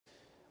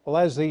Well,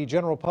 as the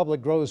general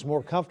public grows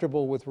more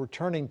comfortable with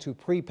returning to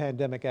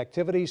pre-pandemic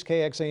activities,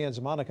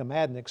 KXAN's Monica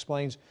Madden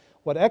explains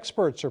what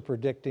experts are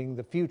predicting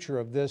the future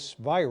of this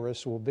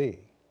virus will be.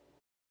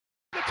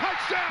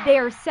 They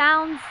are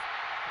sounds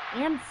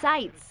and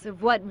sights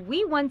of what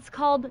we once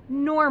called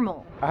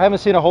normal. I haven't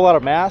seen a whole lot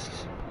of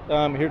masks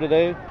here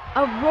today.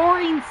 A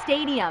roaring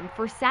stadium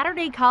for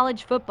Saturday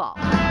college football.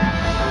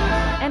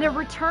 And a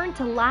return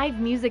to live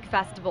music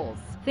festivals.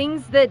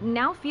 Things that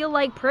now feel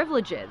like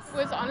privileges. It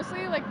was honestly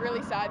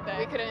really sad that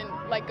we couldn't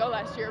go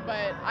last year,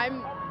 but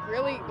I'm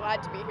really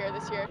glad to be here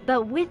this year.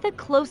 But with a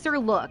closer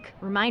look,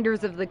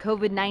 reminders of the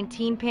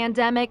COVID-19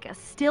 pandemic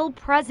still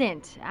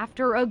present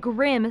after a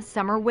grim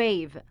summer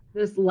wave.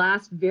 This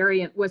last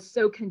variant was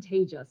so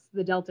contagious,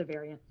 the Delta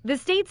variant. The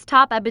state's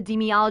top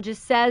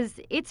epidemiologist says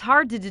it's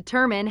hard to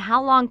determine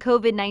how long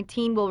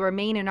COVID-19 will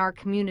remain in our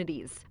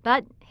communities,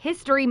 but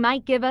history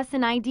might give us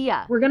an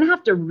idea. We're going to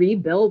have to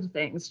rebuild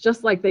things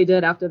just like they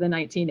did after the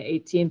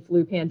 1918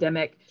 flu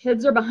pandemic.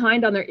 Kids are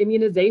behind on their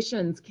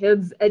immunizations.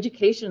 Kids'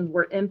 educations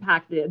were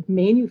impacted.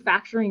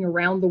 Manufacturing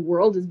around the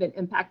world has been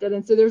impacted.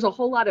 And so there's a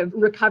whole lot of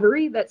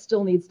recovery that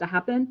still needs to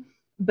happen.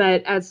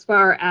 But as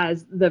far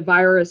as the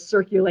virus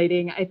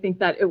circulating, I think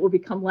that it will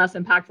become less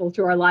impactful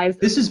to our lives.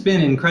 This has been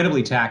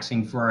incredibly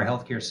taxing for our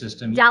healthcare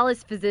system.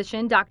 Dallas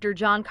physician Dr.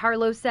 John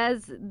Carlo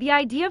says the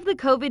idea of the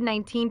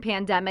COVID-19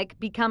 pandemic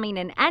becoming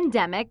an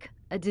endemic,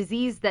 a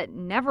disease that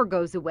never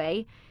goes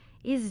away,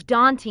 is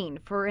daunting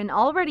for an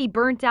already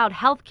burnt out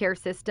healthcare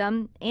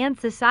system and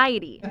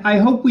society. I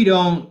hope we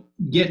don't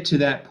get to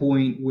that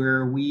point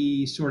where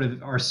we sort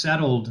of are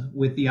settled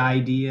with the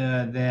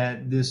idea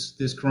that this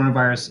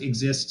coronavirus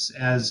exists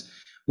as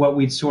what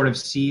we'd sort of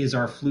see as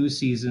our flu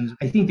seasons.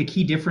 I think the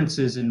key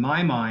differences in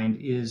my mind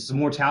is the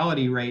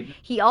mortality rate.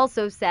 He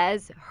also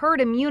says herd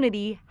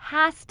immunity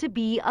has to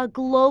be a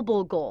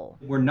global goal.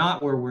 We're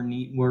not where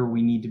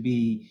we need to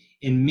be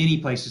in many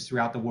places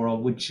throughout the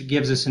world, which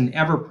gives us an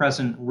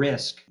ever-present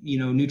risk,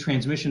 new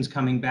transmissions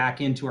coming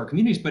back into our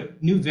communities,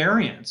 but new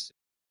variants.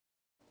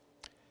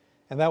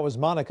 And that was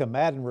Monica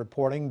Madden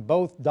reporting.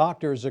 Both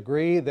doctors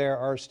agree there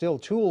are still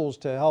tools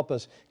to help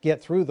us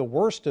get through the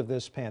worst of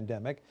this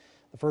pandemic.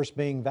 The first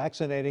being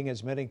vaccinating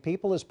as many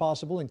people as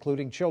possible,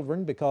 including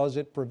children, because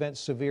it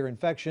prevents severe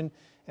infection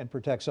and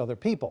protects other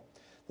people.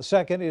 The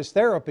second is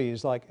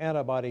therapies like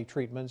antibody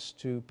treatments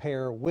to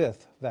pair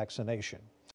with vaccination.